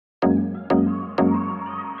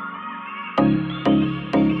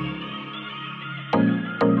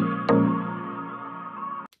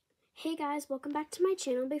guys, welcome back to my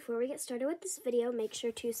channel. Before we get started with this video, make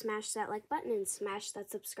sure to smash that like button and smash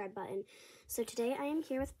that subscribe button. So today I am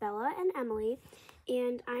here with Bella and Emily,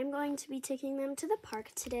 and I'm going to be taking them to the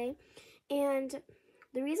park today. And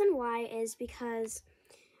the reason why is because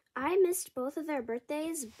I missed both of their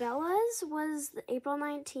birthdays. Bella's was the April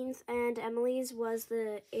 19th and Emily's was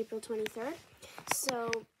the April 23rd.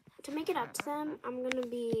 So to make it up to them, I'm going to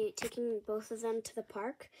be taking both of them to the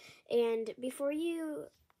park. And before you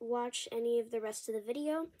watch any of the rest of the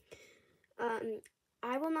video,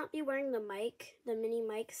 I will not be wearing the mini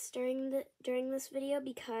mics during this video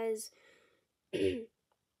because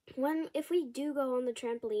if we do go on the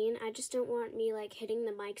trampoline, I just don't want me like hitting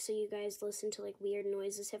the mic so you guys listen to like weird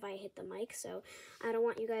noises if I hit the mic. So I don't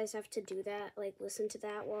want you guys to have to do that, like listen to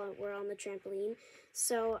that while we're on the trampoline.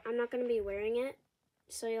 So I'm not going to be wearing it.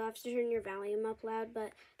 So you'll have to turn your volume up loud,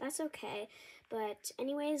 but that's okay. But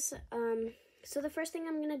anyways, so the first thing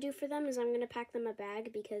I'm going to do for them is I'm going to pack them a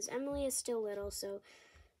bag because Emily is still little, so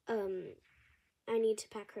I need to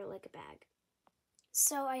pack her like a bag.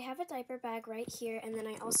 So I have a diaper bag right here, and then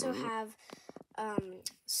I also have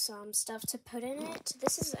some stuff to put in it.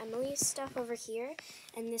 This is Emily's stuff over here,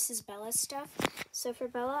 and this is Bella's stuff. So for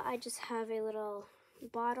Bella, I just have a little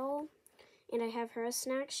bottle, and I have her a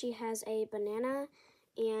snack. She has a banana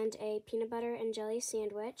and a peanut butter and jelly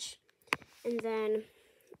sandwich. And then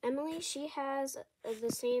Emily, she has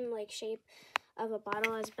the same like shape of a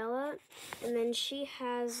bottle as Bella, and then she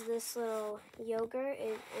has this little yogurt,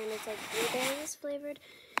 and it's like blueberries flavored.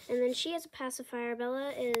 And then she has a pacifier.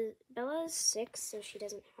 Bella is 6, so she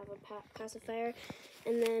doesn't have a pacifier.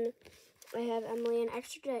 And then I have Emily an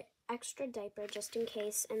extra diaper just in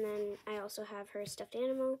case, and then I also have her stuffed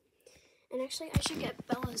animal. And actually, I should get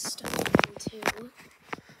Bella's stuffed animal too.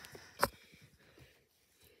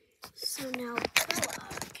 So now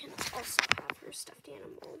Bella can also have her stuffed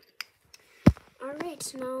animal.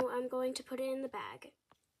 Alright, now I'm going to put it in the bag.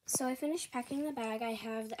 So I finished packing the bag. I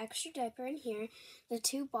have the extra diaper in here, the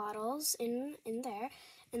 2 bottles in there,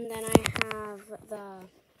 and then I have the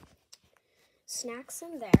snacks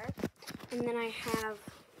in there, and then I have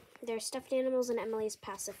their stuffed animals and Emily's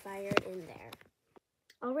pacifier in there.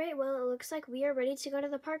 Alright, well, it looks like we are ready to go to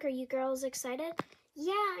the park. Are you girls excited?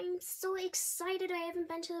 Yeah, I'm so excited. I haven't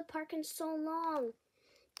been to the park in so long.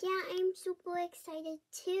 Yeah, I'm super excited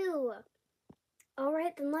too.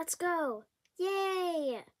 Alright, then let's go.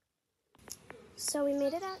 Yay! So we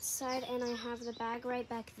made it outside, and I have the bag right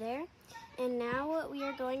back there. And now we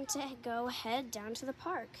are going to go head down to the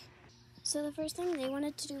park. So the first thing they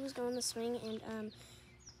wanted to do was go on the swing, and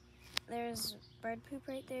there's bird poop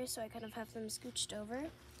right there, so I kind of have them scooched over.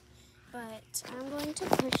 But I'm going to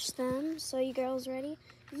push them. So you girls ready?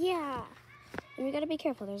 Yeah! And we gotta be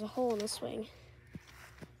careful, there's a hole in the swing.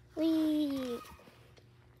 Whee!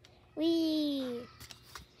 Whee!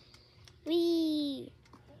 Whee!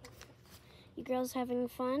 You girls having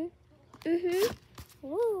fun? Mm-hmm.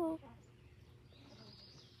 Woo!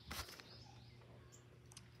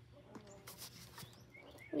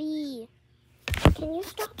 Wee! Can you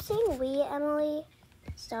stop saying wee, Emily?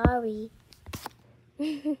 Sorry.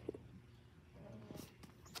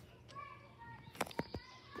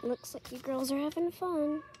 Looks like you girls are having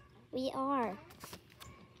fun. We are.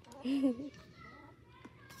 Can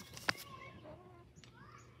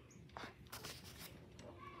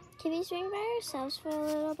we swing by ourselves for a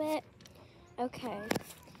little bit? Okay.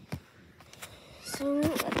 So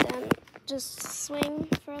let them just swing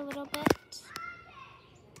for a little bit.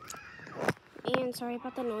 And sorry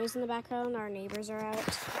about the noise in the background. Our neighbors are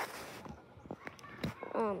out.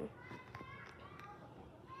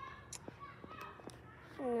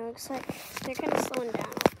 And it looks like they're kind of slowing down.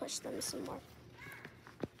 I'll push them some more.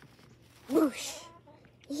 Whoosh!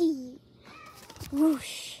 Hee!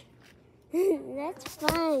 Whoosh! That's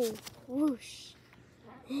fun. Whoosh.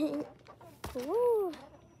 Woo.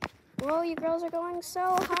 Whoa, you girls are going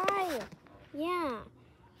so high. Yeah.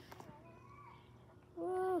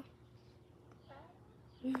 Woo.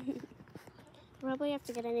 Probably have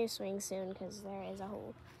to get a new swing soon because there is a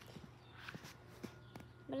hole.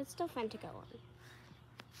 But it's still fun to go on.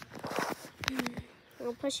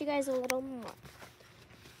 I'll push you guys a little more.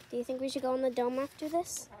 Do you think we should go on the dome after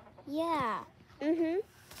this? Yeah. Mm-hmm.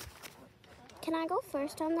 Can I go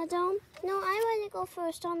first on the dome? No, I want to go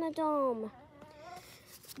first on the dome.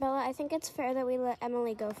 Bella, I think it's fair that we let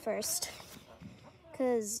Emily go first.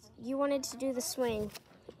 Because you wanted to do the swing,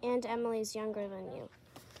 and Emily's younger than you.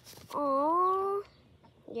 Aww.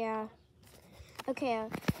 Yeah. Okay,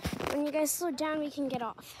 when you guys slow down, we can get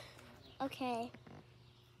off. Okay.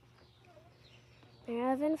 They're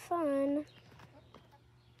having fun.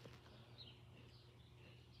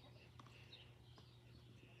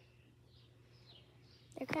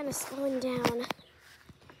 They're kind of slowing down.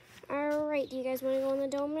 All right, do you guys want to go on the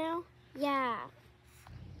dome now? Yeah.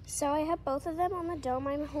 So I have both of them on the dome.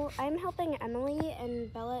 I'm helping Emily,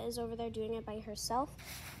 and Bella is over there doing it by herself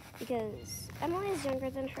because Emily is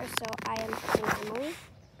younger than her, so I am helping Emily.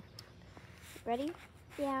 Ready?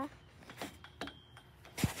 Yeah.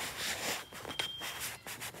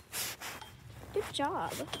 Good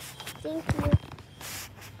job. Thank you.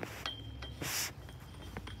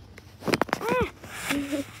 Ah!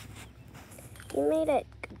 You made it.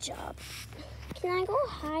 Good job. Can I go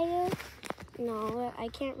higher? No, I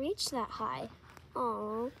can't reach that high.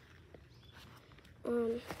 Aw.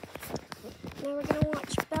 Now we're gonna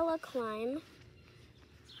watch Bella climb.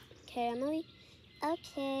 Okay, Emily?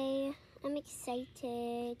 Okay, I'm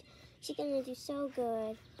excited. She's gonna do so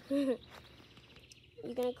good. You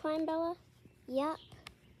gonna climb, Bella? Yep.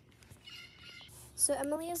 So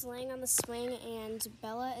Emily is laying on the swing and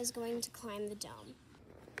Bella is going to climb the dome.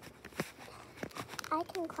 I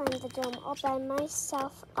can climb the dome all by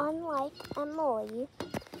myself, unlike Emily.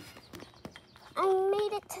 I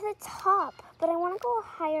made it to the top, but I want to go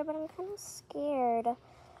higher, but I'm kind of scared.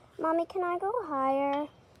 Mommy, can I go higher?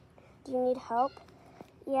 Do you need help?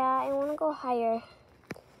 Yeah, I want to go higher.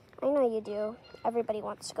 I know you do. Everybody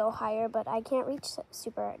wants to go higher, but I can't reach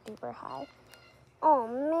super duper high. Oh,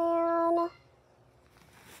 man.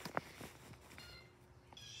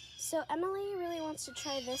 So Emily really wants to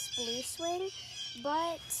try this blue swing,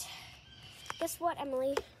 but guess what,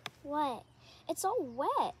 Emily? What? It's all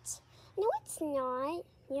wet. No, it's not.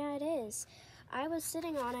 Yeah, it is. I was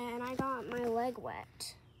sitting on it and I got my leg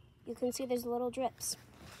wet. You can see there's little drips.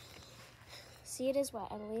 See, it is wet,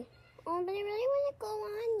 Emily. Oh, but I really want to go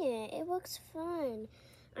on it. It looks fun.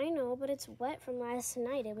 I know, but it's wet from last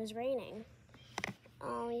night. It was raining.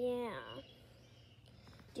 Oh, yeah.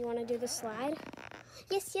 Do you want to do the slide?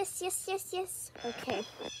 Yes, yes, yes, yes, yes. Okay.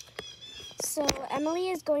 So Emily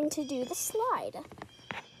is going to do the slide.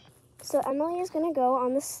 So Emily is going to go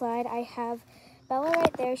on the slide. I have Bella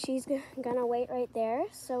right there. She's going to wait right there.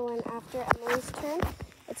 So when after Emily's turn,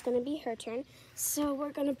 it's going to be her turn. So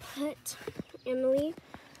we're going to put Emily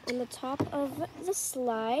on the top of the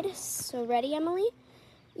slide. So ready, Emily?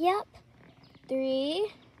 Yep.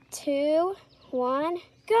 3, 2, 1,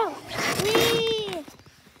 go. Whee!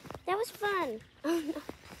 That was fun. Oh, no.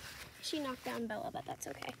 She knocked down Bella, but that's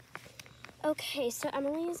okay. Okay, so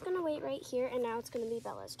Emily is going to wait right here, and now it's going to be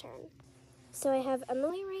Bella's turn. So I have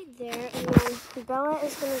Emily right there, and then Bella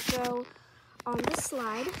is going to go on the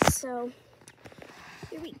slide. So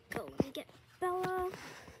here we go. We get Bella,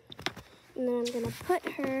 and then I'm going to put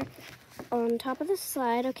her on top of the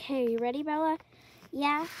slide. Okay, you ready, Bella?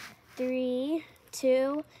 Yeah. 3,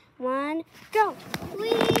 2, 1, go.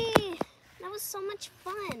 Whee! That was so much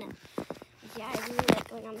fun. Yeah, I really like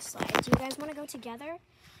going on the slide. Do you guys want to go together?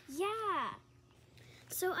 Yeah.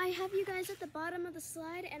 So I have you guys at the bottom of the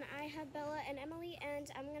slide, and I have Bella and Emily,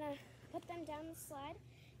 and I'm going to put them down the slide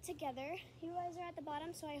together. You guys are at the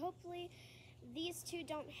bottom, so hopefully these two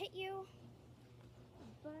don't hit you.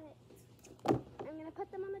 But I'm going to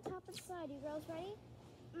put them on the top of the slide. You girls ready?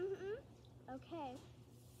 Mm-hmm. Okay.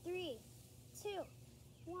 3, 2,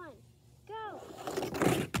 1, go.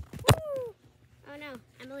 Woo! Oh no,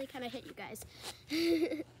 Emily kind of hit you guys.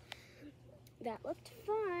 That looked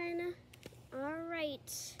fun. All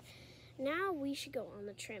right, now we should go on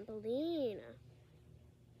the trampoline.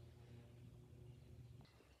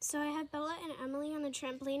 So I have Bella and Emily on the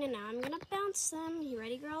trampoline, and now I'm gonna bounce them. You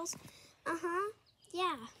ready, girls? Uh-huh,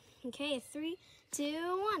 yeah. Okay, 3,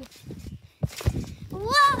 2, 1.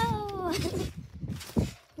 Whoa!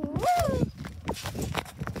 Woo!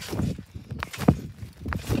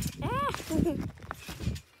 Ah!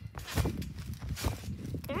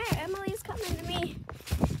 All right, Emily's coming to me.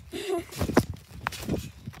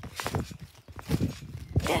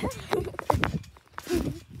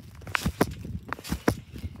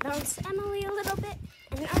 Bounce Emily a little bit,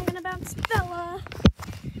 and I'm gonna bounce Bella.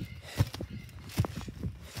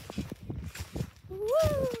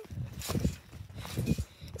 Woo!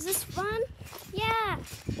 Is this fun? Yeah.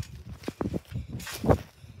 Woo!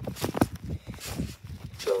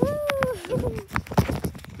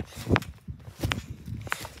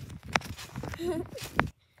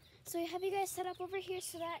 So I have you guys set up over here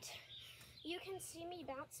so that you can see me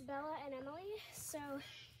bounce Bella and Emily. So,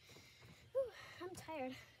 I'm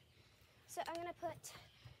tired. So I'm gonna put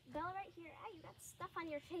Bella right here. Ah, you got stuff on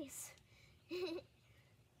your face. We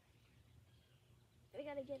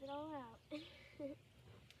gotta get it all out.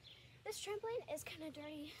 This trampoline is kind of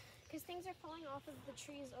dirty because things are falling off of the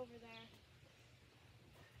trees over there.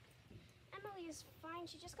 Emily is fine.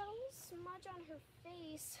 She just got a little smudge on her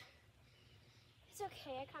face. It's It's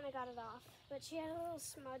okay, I kind of got it off. But she had a little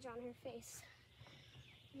smudge on her face.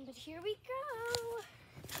 But here we go.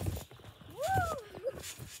 Woo!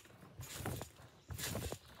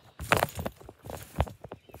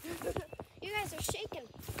 You guys are shaking.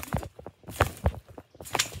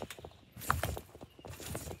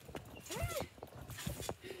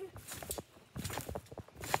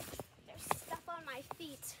 There's stuff on my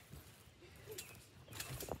feet.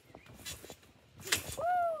 Woo!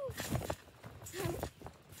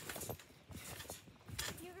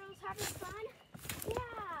 You girls having fun?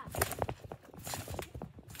 Yeah.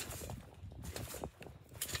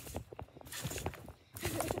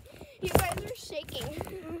 You guys are shaking.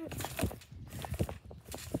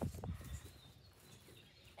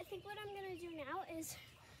 I think what I'm gonna do now is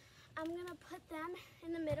I'm gonna put them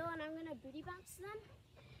in the middle and I'm gonna booty bounce them.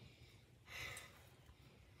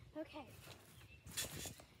 Okay.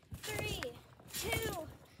 3, 2,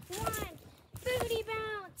 1, booty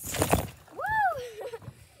bounce! Woo!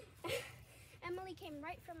 Emily came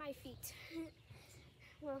right for my feet.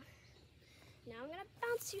 Well, now I'm gonna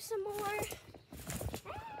bounce you some more.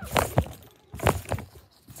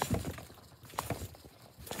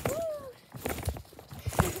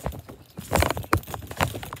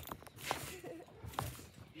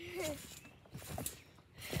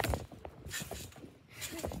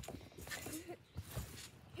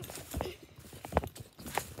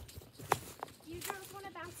 You girls want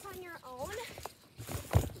to bounce on your own?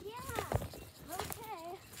 Yeah,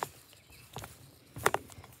 okay.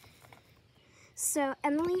 So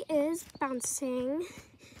Emily is bouncing.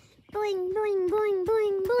 Boing, boing, boing,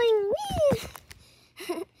 boing, boing,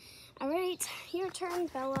 wee! All right, your turn,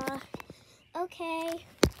 Bella. Okay.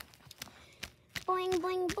 Boing,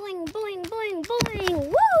 boing, boing, boing, boing, boing,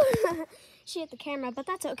 woo! She hit the camera, but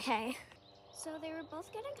that's okay. So they were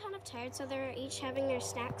both getting kind of tired, so they're each having their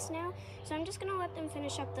snacks now. So I'm just gonna let them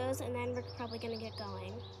finish up those, and then we're probably gonna get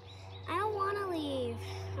going. I don't wanna leave.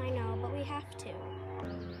 I know, but we have to.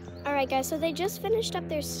 All right, guys, so they just finished up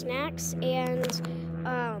their snacks, and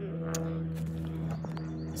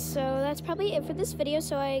so that's probably it for this video.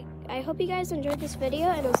 So I hope you guys enjoyed this video,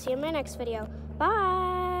 and I'll see you in my next video.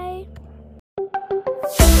 Bye!